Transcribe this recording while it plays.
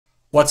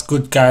What's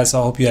good, guys?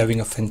 I hope you're having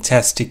a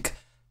fantastic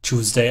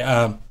Tuesday.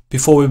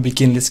 Before we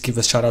begin, let's give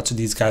a shout out to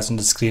these guys on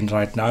the screen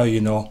right now. You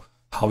know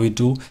how we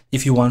do.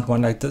 If you want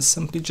one like this,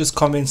 simply just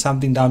comment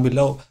something down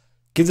below.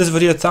 Give this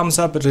video a thumbs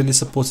up. It really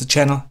supports the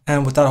channel.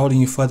 And without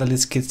holding you further,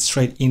 let's get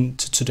straight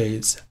into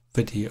today's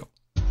video.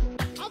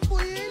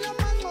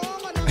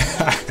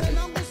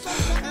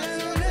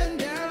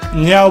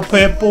 Now,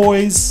 Pep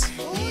Boys.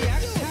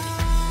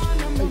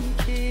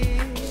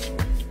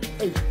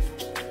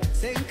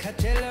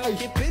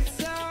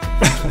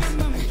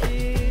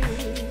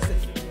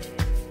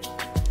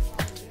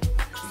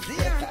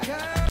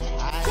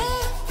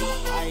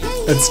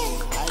 It's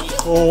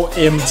core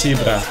empty,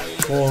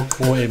 bruh.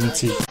 Core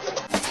empty.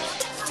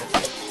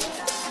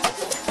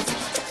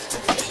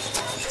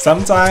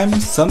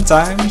 Sometimes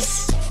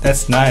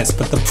that's nice,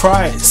 but the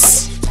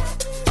price.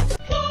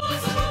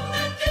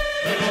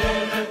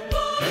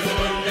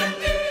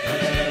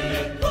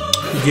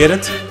 You get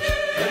it?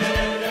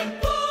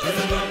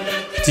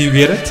 Do you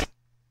get it?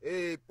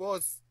 Hey,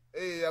 boss.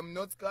 Hey, I'm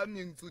not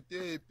coming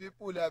today.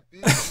 People are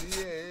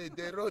busy here. Hey,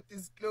 the road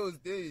is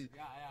closed. Hey.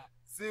 Yeah.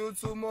 See you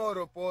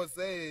tomorrow, boss.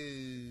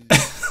 Hey.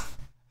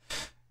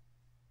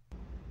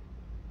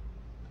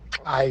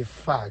 I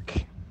fuck.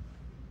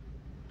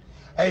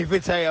 Hey, if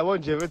it's I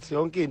want you, it's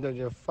your kid, don't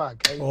you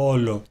fuck. Oh,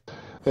 look.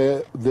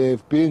 There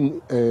have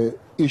been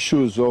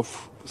issues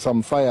of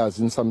some fires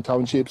in some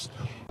townships.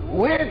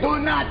 We do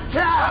not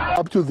care.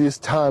 Up to this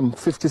time,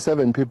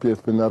 57 people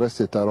have been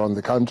arrested around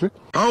the country.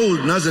 At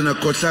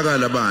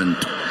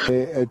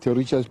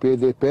Richards Bay,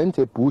 they burnt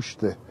a bush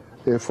there,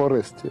 a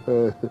forest.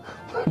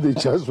 They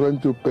just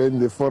went to burn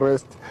the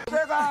forest.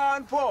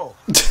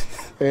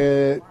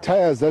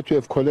 Tires that we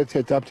have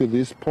collected up to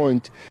this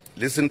point.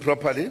 Listen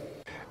properly.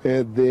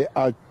 There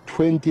are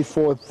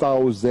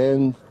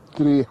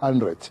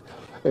 24,300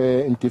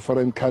 in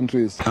different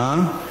countries.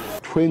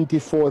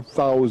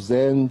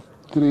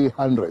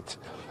 24,300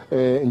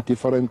 in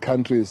different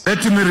countries.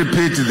 Let me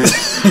repeat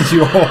this.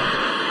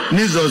 In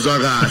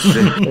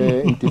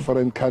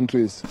different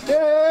countries.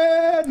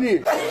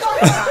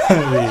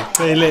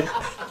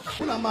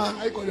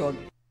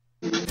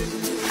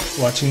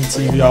 Watching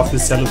TV after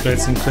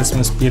celebrating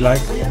Christmas be like?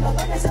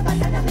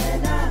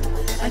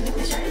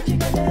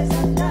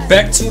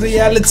 Back to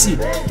reality.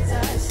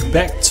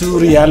 Back to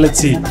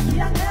reality.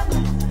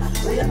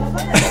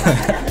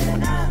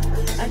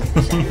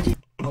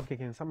 Okay,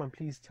 can someone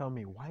please tell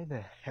me why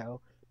the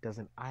hell does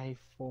an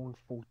iPhone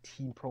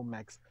 14 Pro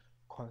Max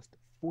cost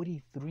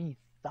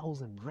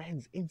 43,000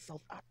 rands in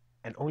South Africa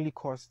and only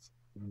costs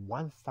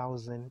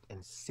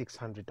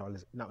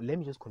 $1,600? Now let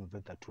me just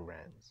convert that to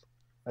rands.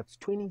 That's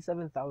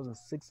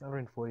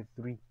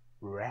 27,643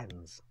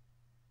 rands.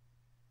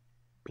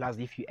 Plus,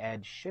 if you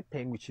add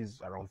shipping, which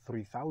is around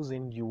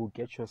 3,000, you will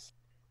get your,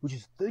 which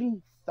is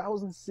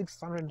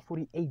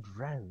 30,648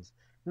 rands.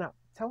 Now,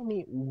 tell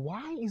me,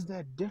 why is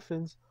there a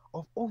difference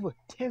of over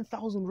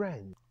 10,000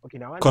 rand? Okay,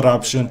 now I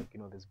corruption. Like,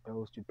 there's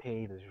bills to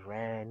pay, there's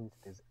rand,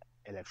 there's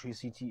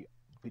electricity.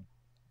 You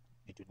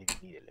don't even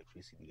need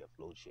electricity,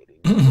 load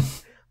shedding.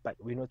 But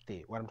we're not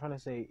there. What I'm trying to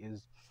say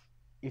is,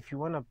 if you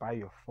want to buy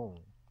your phone,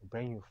 a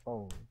brand new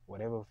phone,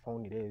 whatever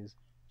phone it is,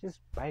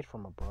 just buy it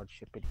from abroad,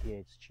 ship it here,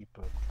 it's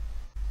cheaper.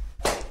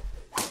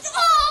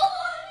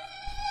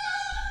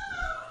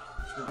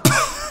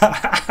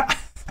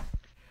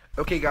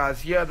 Okay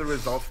guys, here are the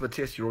results for the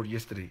test you wrote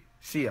yesterday.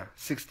 Sia,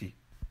 60.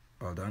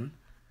 Well done.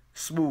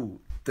 Smooth,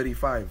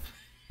 35.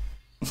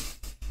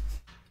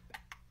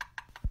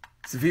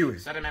 Siviwe.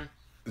 Sorry, ma'am.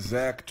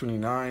 Zach,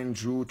 29.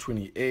 Drew,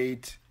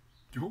 28.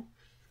 You?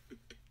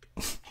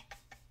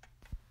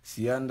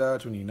 Sianda,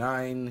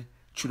 29.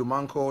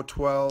 Chudumanko,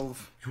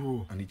 12.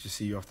 You. I need to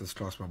see you after this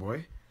class, my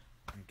boy.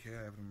 Okay,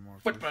 I have more.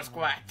 Football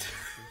squad.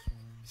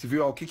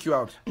 Siviwe, I'll kick you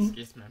out.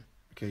 Yes, ma'am.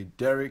 Okay,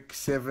 Derek,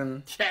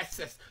 7.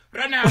 Yes.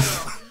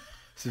 Ronaldo.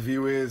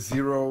 Siviwe,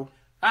 0.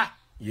 Ah.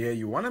 Yeah,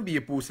 you want to be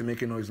a pools and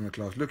make a noise in the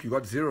class. Look, you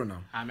got 0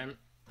 now. Ah, ma'am.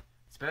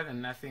 It's better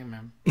than nothing,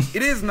 ma'am.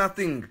 It is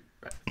nothing.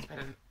 But it's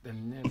better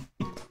than nil.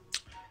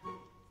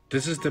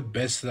 This is the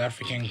best South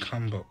African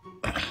combo.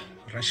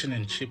 Russian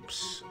and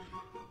chips.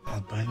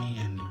 Albani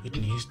and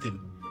Whitney Houston.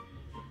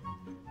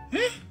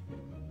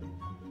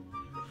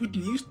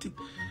 Whitney Houston.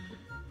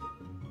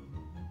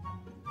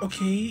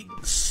 Okay,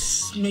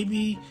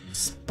 maybe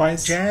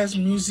Spice. jazz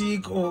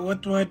music or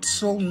what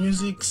soul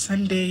music.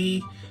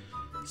 Sunday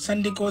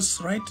goes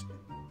right.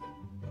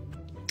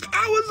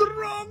 I was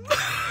wrong.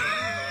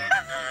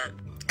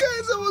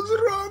 Guys, I was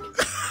wrong.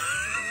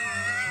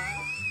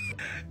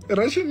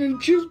 Russian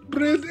and cheese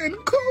bread and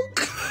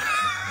Coke.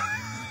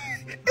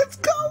 It's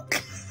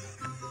Coke.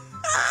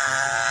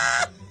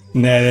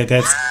 Nah,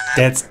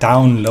 that's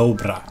down low,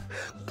 bruh.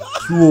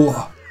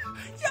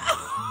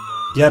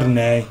 Yeah,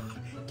 nee.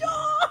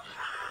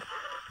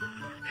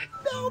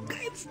 No,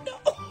 guys, no.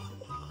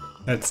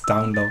 That's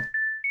down low.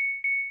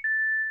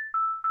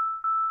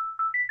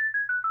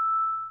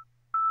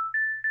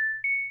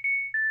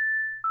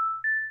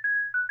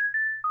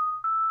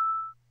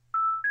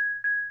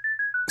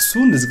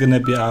 Soon is gonna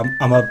be a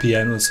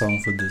Amapiano song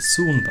for this.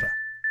 Soon, bruh.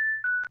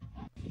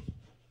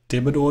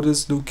 Debit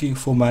orders looking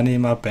for money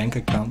in my bank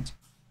account.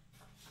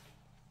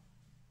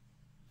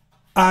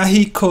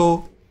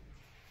 Ahiko.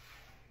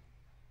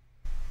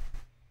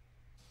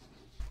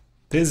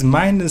 There's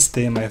minus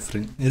there, my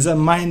friend. There's a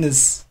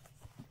minus.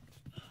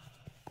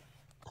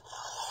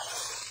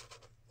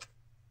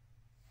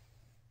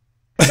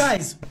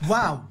 Guys,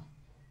 wow.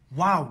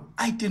 Wow.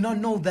 I did not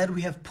know that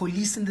we have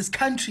police in this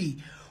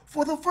country.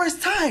 For the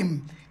first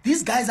time,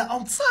 these guys are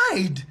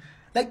outside.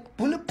 Like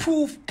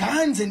bulletproof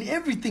guns and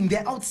everything.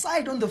 They're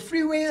outside on the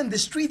freeway and the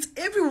streets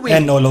everywhere.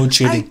 And no load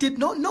shedding. I did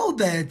not know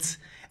that.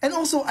 And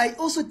also, I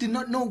also did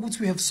not know that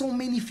we have so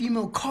many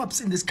female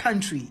cops in this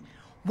country.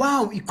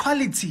 Wow,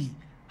 equality.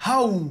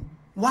 How?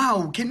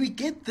 Wow, can we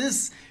get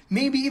this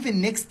maybe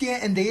even next year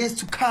and the years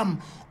to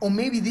come? Or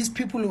maybe these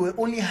people were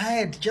only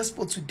hired just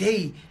for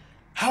today.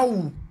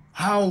 How?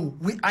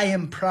 I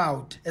am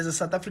proud as a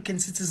South African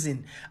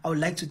citizen. I would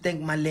like to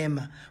thank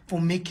Malema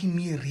for making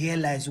me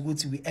realize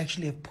what we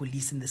actually have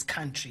police in this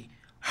country.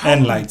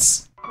 And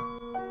lights.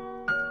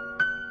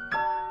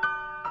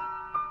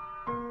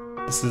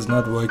 This is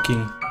not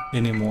working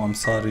anymore, I'm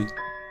sorry.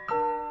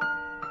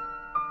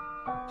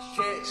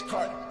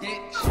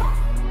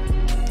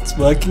 It's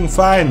working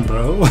fine,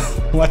 bro.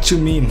 What you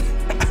mean?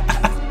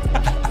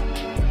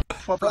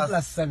 4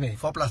 plus 7.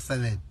 4 plus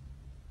 7.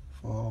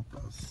 4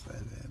 plus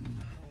 7.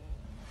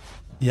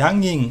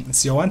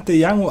 Youngings, you want the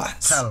young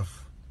ones?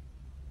 12.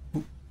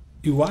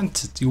 You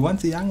want it, you want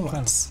the young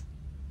ones.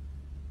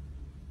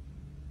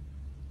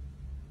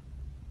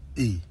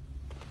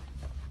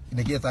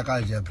 Negeta ka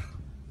algebra.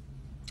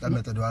 Ka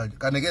method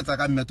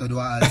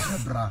wa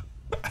algebra.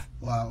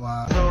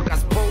 Wa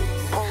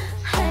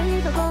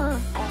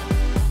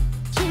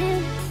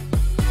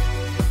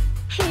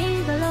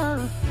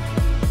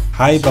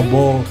Hi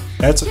Babo.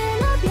 That's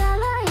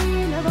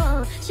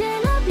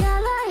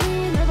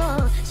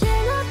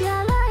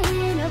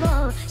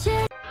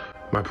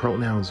My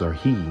pronouns are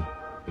he,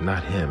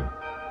 not him.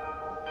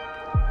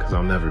 Cause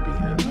I'll never be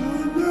him.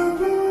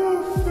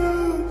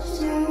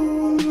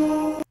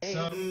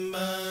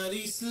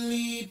 Somebody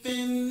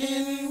sleeping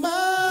in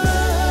my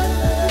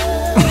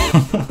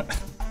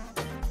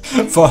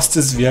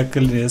fastest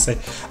vehicle in SA.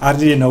 I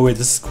didn't know where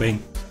this is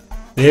going.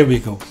 There we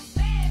go.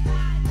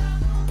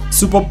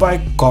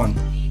 Superbike gone.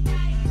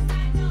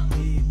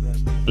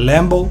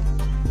 Lambo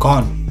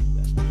gone.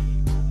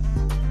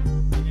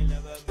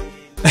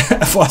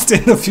 Fast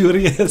and the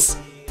Furious.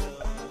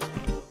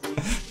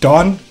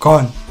 Dawn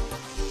gone.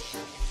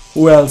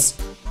 Who else?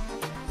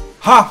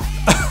 Ha!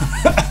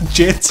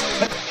 Jet.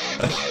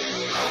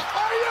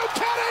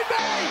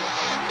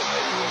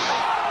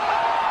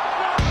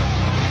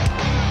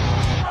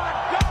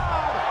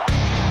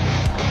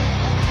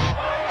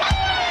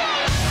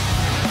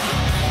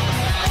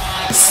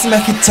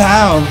 Smack it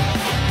down.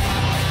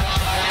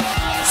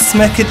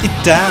 Smack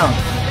it down.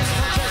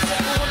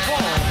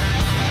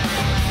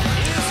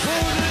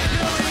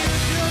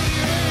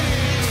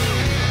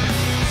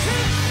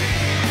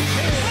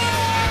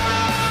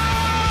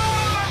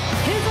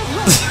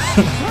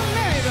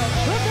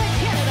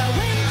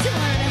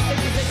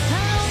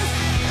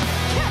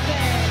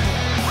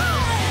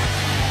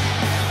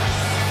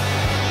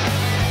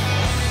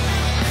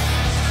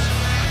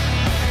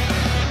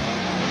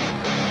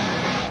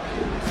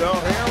 So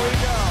here we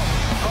go.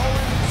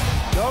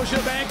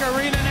 Scotiabank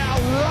Arena now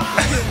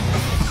rocking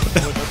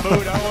with the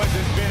mood Owens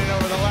has been in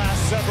over the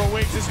last several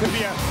weeks. This could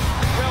be a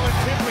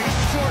relatively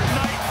short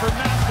night for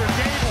Master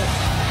Gable.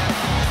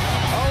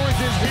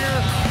 Owens is here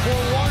for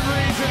one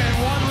reason and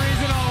one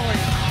reason only,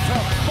 to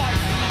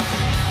fight.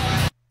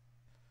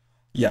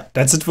 Yeah,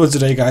 that's it for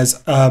today,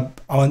 guys. I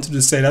wanted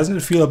to say, doesn't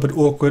it feel a bit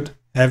awkward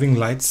having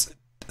lights?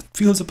 It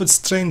feels a bit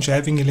strange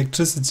having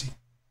electricity.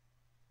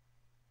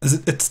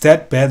 It's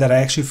that bad that I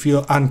actually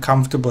feel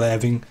uncomfortable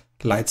having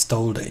lights the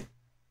whole day.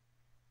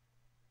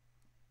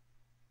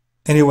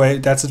 Anyway,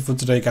 that's it for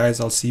today, guys.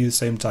 I'll see you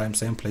same time,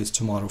 same place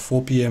tomorrow,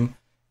 4 p.m.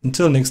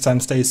 Until next time,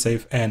 stay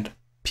safe and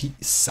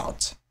peace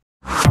out.